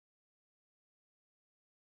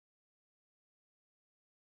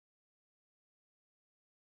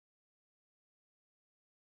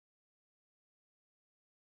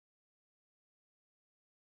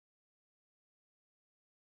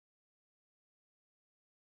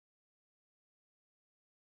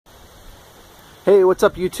Hey, what's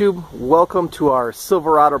up YouTube? Welcome to our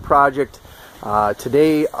Silverado project.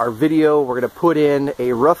 Today our video, we're going to put in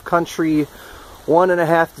a rough country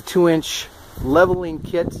 1.5 to 2 inch leveling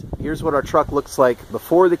kit. Here's what our truck looks like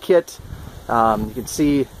before the kit. You can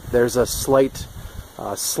see there's a slight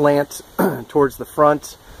slant towards the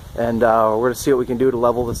front, and we're going to see what we can do to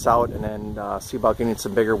level this out and then see about getting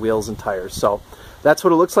some bigger wheels and tires. So that's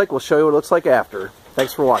what it looks like. We'll show you what it looks like after.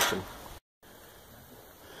 Thanks for watching.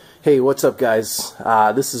 Hey, what's up guys?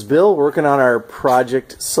 This is Bill working on our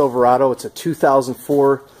project Silverado. It's a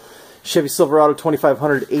 2004 Chevy Silverado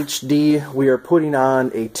 2500 HD. We are putting on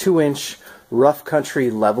a 2-inch rough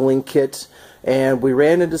country leveling kit, and we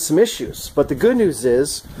ran into some issues. But the good news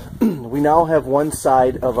is we now have one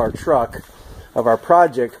side of our truck, of our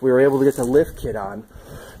project, we were able to get the lift kit on.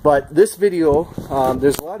 But this video,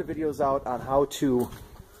 there's a lot of videos out on how to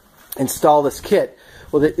install this kit.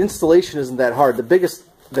 Well, the installation isn't that hard. The biggest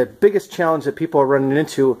challenge that people are running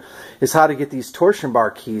into is how to get these torsion bar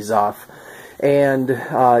keys off and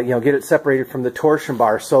get it separated from the torsion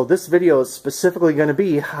bar. So this video is specifically going to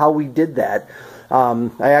be how we did that.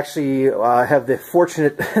 I actually have the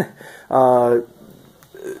fortunate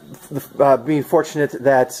being fortunate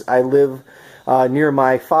that I live near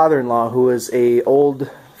my father-in-law, who is a old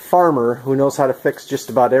farmer who knows how to fix just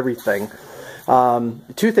about everything.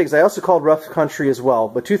 Two things. I also called rough country as well,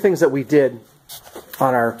 but two things that we did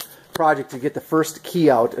on our project to get the first key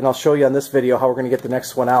out, and I'll show you on this video how we're going to get the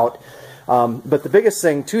next one out. But the biggest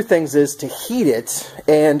thing, two things, is to heat it.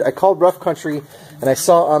 And I called rough country, and I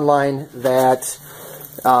saw online that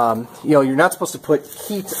you're not supposed to put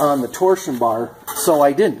heat on the torsion bar, so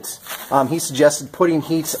I didn't. He suggested putting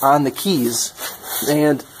heat on the keys,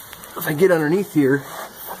 and if I get underneath here,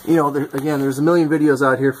 again, there's a million videos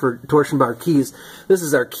out here for torsion bar keys. This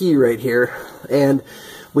is our key right here, and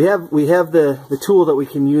we have the tool that we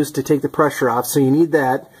can use to take the pressure off, so you need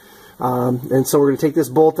that. And so we're going to take this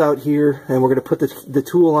bolt out here, and we're going to put the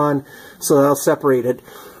tool on so that'll separate it.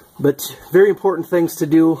 But very important things to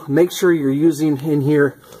do: make sure you're using in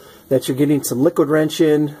here that you're getting some liquid wrench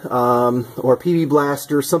in, or PB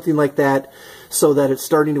blaster, something like that, so that it's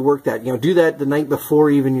starting to work. That do that the night before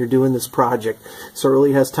even you're doing this project, so it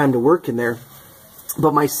really has time to work in there.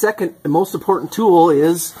 But my second and most important tool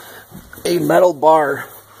is a metal bar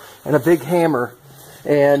and a big hammer.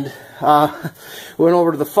 And we went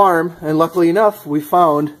over to the farm, and luckily enough we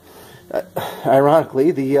found,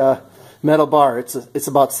 ironically, the metal bar. It's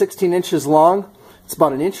about 16 inches long. It's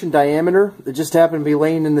about 1 inch in diameter. It just happened to be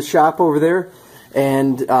laying in the shop over there,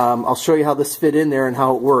 and I'll show you how this fit in there and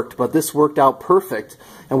how it worked. But this worked out perfect,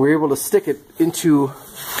 and we were able to stick it into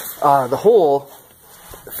the hole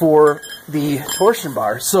for the torsion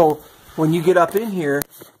bar. So when you get up in here,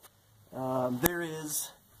 there is,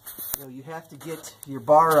 you have to get your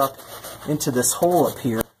bar up into this hole up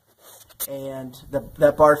here, and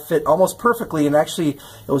that bar fit almost perfectly. And actually,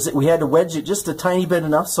 we had to wedge it just a tiny bit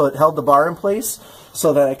enough so it held the bar in place,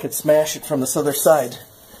 so that I could smash it from this other side.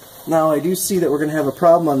 Now I do see that we're going to have a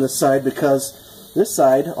problem on this side, because this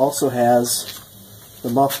side also has the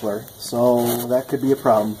muffler, so that could be a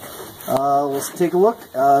problem. Let's take a look.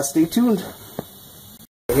 Stay tuned.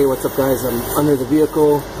 Hey, what's up guys? I'm under the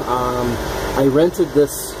vehicle. I rented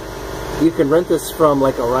this. You can rent this from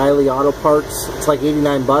like O'Reilly Auto Parts. It's like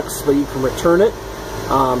 89 bucks, but you can return it.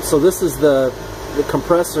 So this is the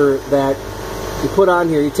compressor that you put on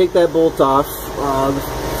here. You take that bolt off,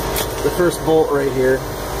 the first bolt right here.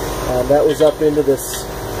 That was up into this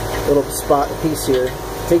little spot piece here.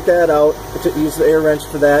 Take that out. Use the air wrench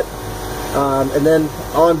for that. And then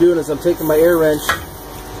all I'm doing is I'm taking my air wrench,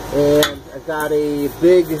 and I've got a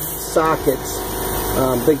big socket,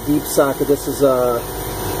 big deep socket. This is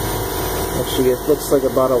actually, it looks like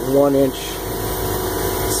about a 1-inch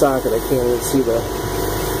socket. I can't even see the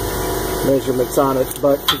measurements on it,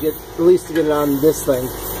 but at least to get it on this thing.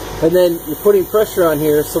 And then you're putting pressure on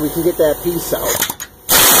here so we can get that piece out.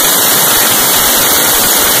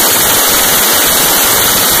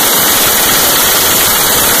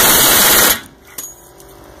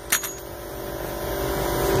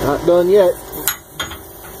 Not done yet.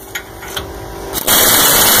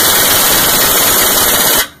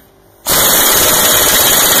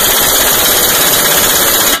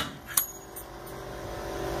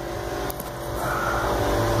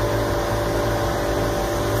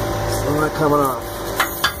 Still not coming off.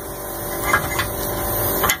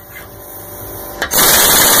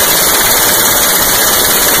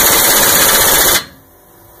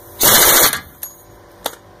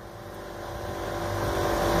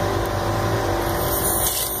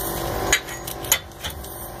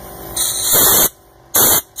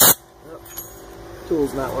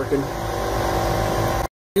 Tool's not working.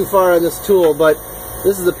 Too far on this tool, but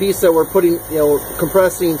this is the piece that we're putting,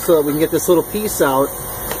 compressing so that we can get this little piece out,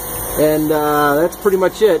 and that's pretty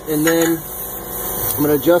much it. And then I'm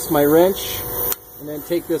going to adjust my wrench and then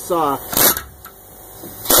take this off.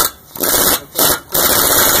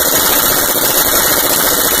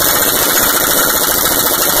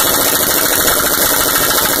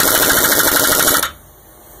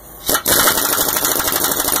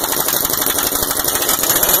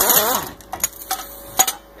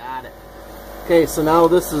 Okay, so now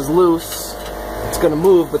this is loose. It's going to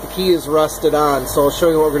move, but the key is rusted on, so I'll show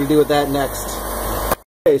you what we're going to do with that next.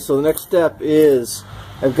 Okay, so the next step is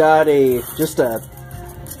I've got just a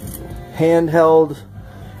handheld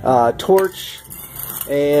torch,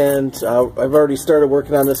 and I've already started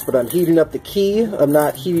working on this, but I'm heating up the key. I'm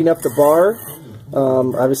not heating up the bar.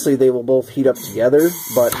 Obviously, they will both heat up together,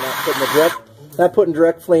 but not putting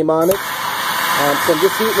direct flame on it. So I'm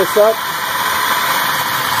just heating this up.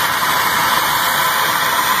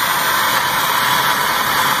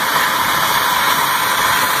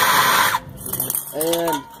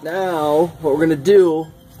 And now what we're going to do,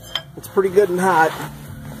 it's pretty good and hot.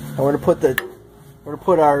 We're going to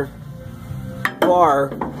put our bar,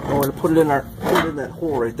 and we're going to put it in that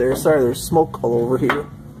hole right there. Sorry, there's smoke all over here.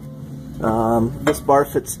 This bar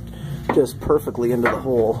fits just perfectly into the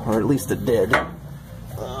hole, or at least it did.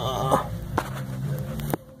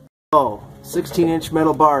 16-inch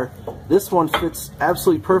metal bar. This one fits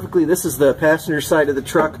absolutely perfectly. This is the passenger side of the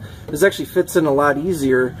truck. This actually fits in a lot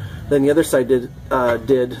easier than the other side did.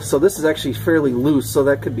 So this is actually fairly loose, so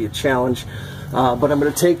that could be a challenge. But I'm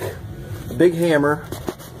going to take a big hammer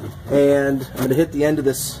and I'm going to hit the end of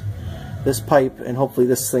this pipe, and hopefully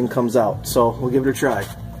this thing comes out. So we'll give it a try.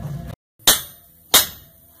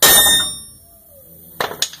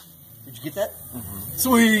 Did you get that? Mm-hmm.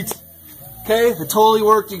 Sweet! Okay, it totally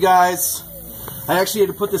worked, you guys. I actually had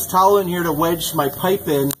to put this towel in here to wedge my pipe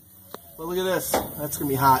in. But look at this. That's going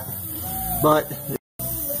to be hot. But,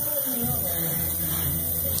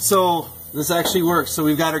 so, this actually works. So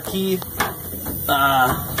we've got our key.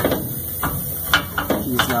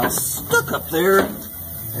 He's now stuck up there.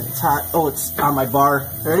 And it's hot. Oh, it's on my bar.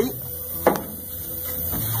 Ready?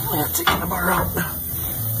 I'm taking the bar out.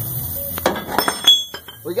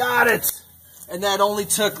 We got it! And that only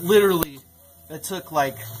took, literally, that took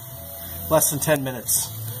like less than 10 minutes.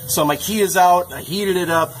 So my key is out. I heated it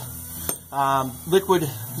up. Liquid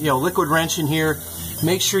wrench in here.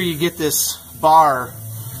 Make sure you get this bar,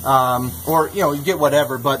 or you get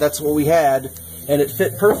whatever, but that's what we had, and it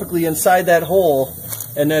fit perfectly inside that hole.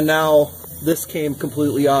 And then now this came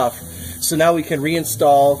completely off. So now we can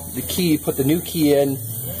reinstall the key, put the new key in,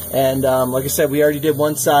 and like I said, we already did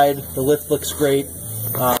one side. The lift looks great.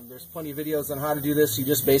 There's plenty of videos on how to do this. You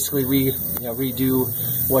just basically redo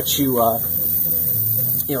what you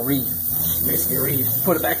basically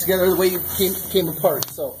put it back together the way you came apart.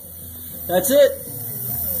 So that's it.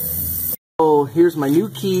 So here's my new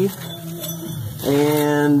key,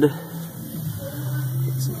 and get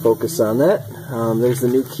some focus on that. There's the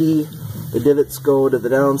new key. The divots go to the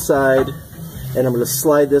downside, and I'm going to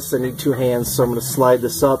slide this. I need two hands, so I'm going to slide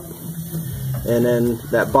this up, and then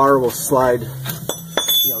that bar will slide.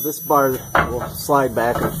 This bar will slide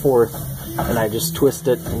back and forth, and I just twist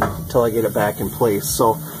it until I get it back in place.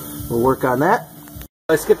 So we'll work on that.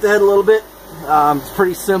 I skipped ahead a little bit. It's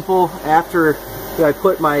pretty simple. After I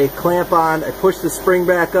put my clamp on, I pushed the spring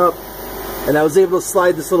back up, and I was able to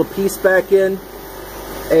slide this little piece back in.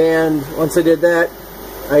 And once I did that,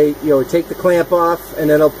 I take the clamp off, and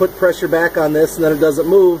then I'll put pressure back on this, and then it doesn't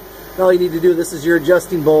move. And all you need to do, this is your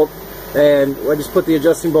adjusting bolt. And I just put the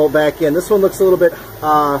adjusting bolt back in. This one looks a little bit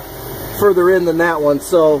further in than that one,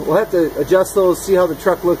 so we'll have to adjust those, see how the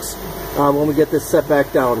truck looks when we get this set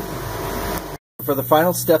back down. For the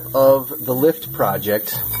final step of the lift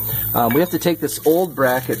project, we have to take this old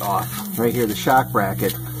bracket off, right here, the shock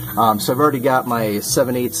bracket. So I've already got my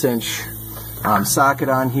 7/8 inch socket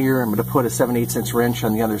on here. I'm going to put a 7/8 inch wrench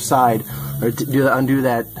on the other side to undo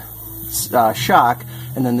that shock,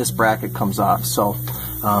 and then this bracket comes off. So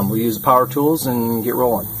we'll use the power tools and get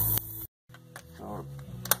rolling. So,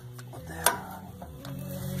 put that on.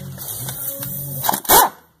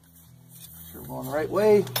 Sure, going the right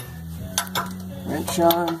way. Wrench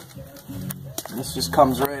on. And this just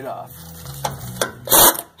comes right off.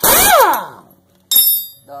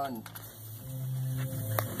 Done.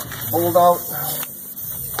 Fold out.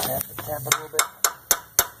 Have to tap it a little bit.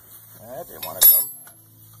 That didn't want to come.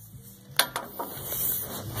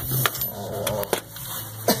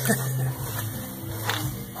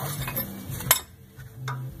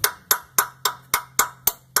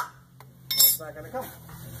 It's not going to come.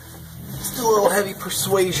 do a little heavy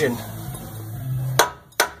persuasion. I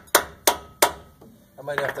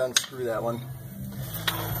might have to unscrew that one.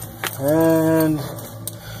 And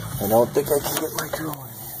I don't think I can get my drill in here.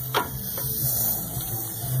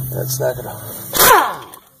 That's not gonna. I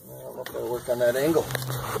don't know if it'll work on that angle.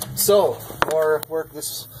 So, more work.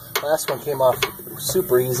 This last one came off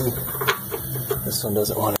super easy. This one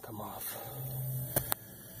doesn't want to come off.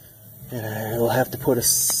 And I will have to put a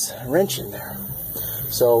wrench in there.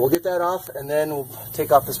 So we'll get that off, and then we'll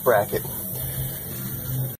take off this bracket.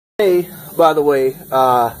 Hey, by the way,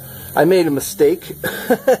 I made a mistake.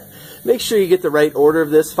 Make sure you get the right order of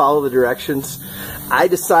this, follow the directions. I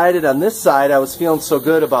decided on this side I was feeling so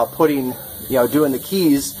good about putting, doing the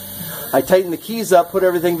keys. I tightened the keys up, put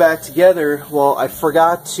everything back together. Well, I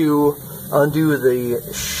forgot to undo the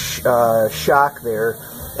shock there,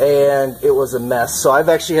 and it was a mess. So I've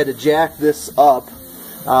actually had to jack this up,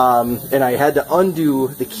 and I had to undo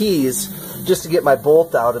the keys just to get my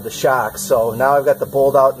bolt out of the shock. So now I've got the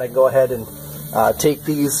bolt out, and I can go ahead and take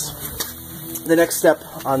these. The next step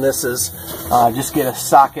on this is just get a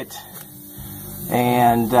socket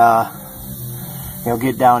and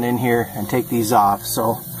get down in here and take these off.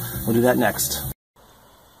 So we'll do that next.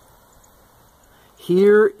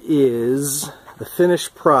 Here is the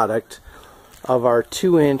finished product of our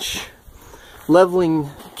 2-inch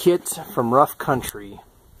leveling kit from Rough Country,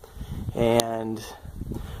 and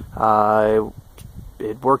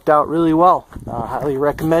it worked out really well. Highly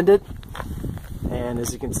recommend it. And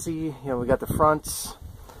as you can see, we got the fronts,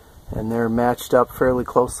 and they're matched up fairly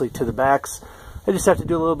closely to the backs. I just have to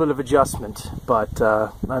do a little bit of adjustment, but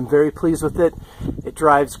I'm very pleased with it. It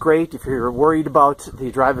drives great. If you're worried about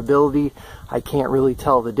the drivability, I can't really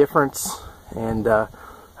tell the difference, and I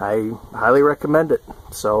highly recommend it.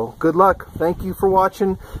 So good luck. Thank you for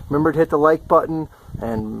watching. Remember to hit the like button,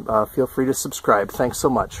 and feel free to subscribe. Thanks so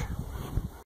much.